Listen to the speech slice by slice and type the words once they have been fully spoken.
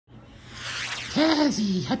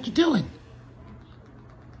Tazzy, how you doing?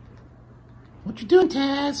 What you doing,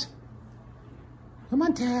 Taz? Come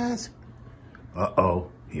on, Taz. Uh-oh,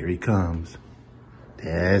 here he comes.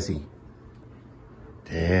 Tazzy.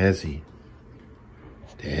 Tazzy.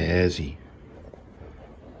 Tazzy.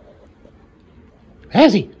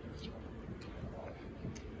 Tazzy.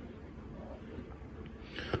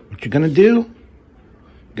 What you gonna do?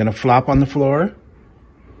 Gonna flop on the floor?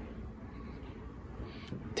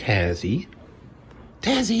 Tazzy.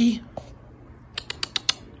 Tazzy.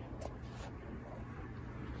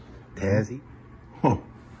 Tazzy. Oh,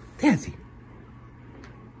 Tazzy.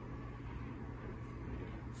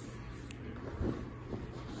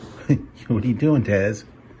 What are you doing, Taz?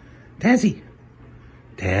 Tazzy.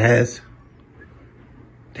 Taz.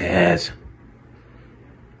 Taz.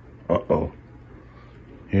 Uh-oh.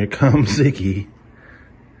 Here comes Ziggy.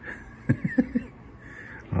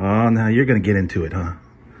 Oh, now you're going to get into it, huh?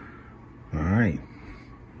 All right.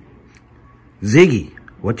 Ziggy,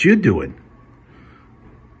 what you doing?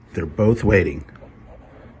 They're both waiting.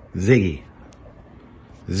 Ziggy.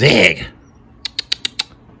 Zig.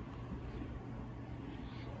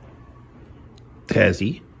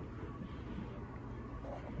 Tazzy.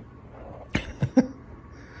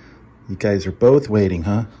 You guys are both waiting,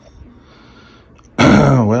 huh?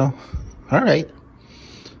 Well, all right.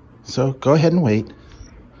 So go ahead and wait.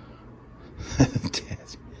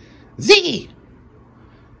 Ziggy!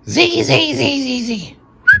 Ziggy, Ziggy, Ziggy, Ziggy.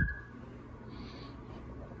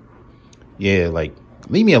 Yeah, like,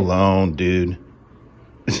 leave me alone, dude.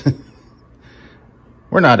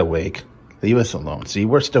 We're not awake. Leave us alone. See,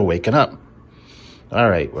 we're still waking up. All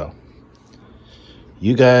right, well,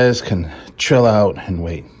 you guys can chill out and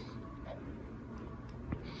wait.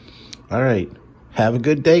 All right. Have a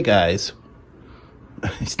good day, guys.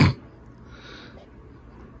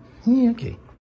 Yeah, okay.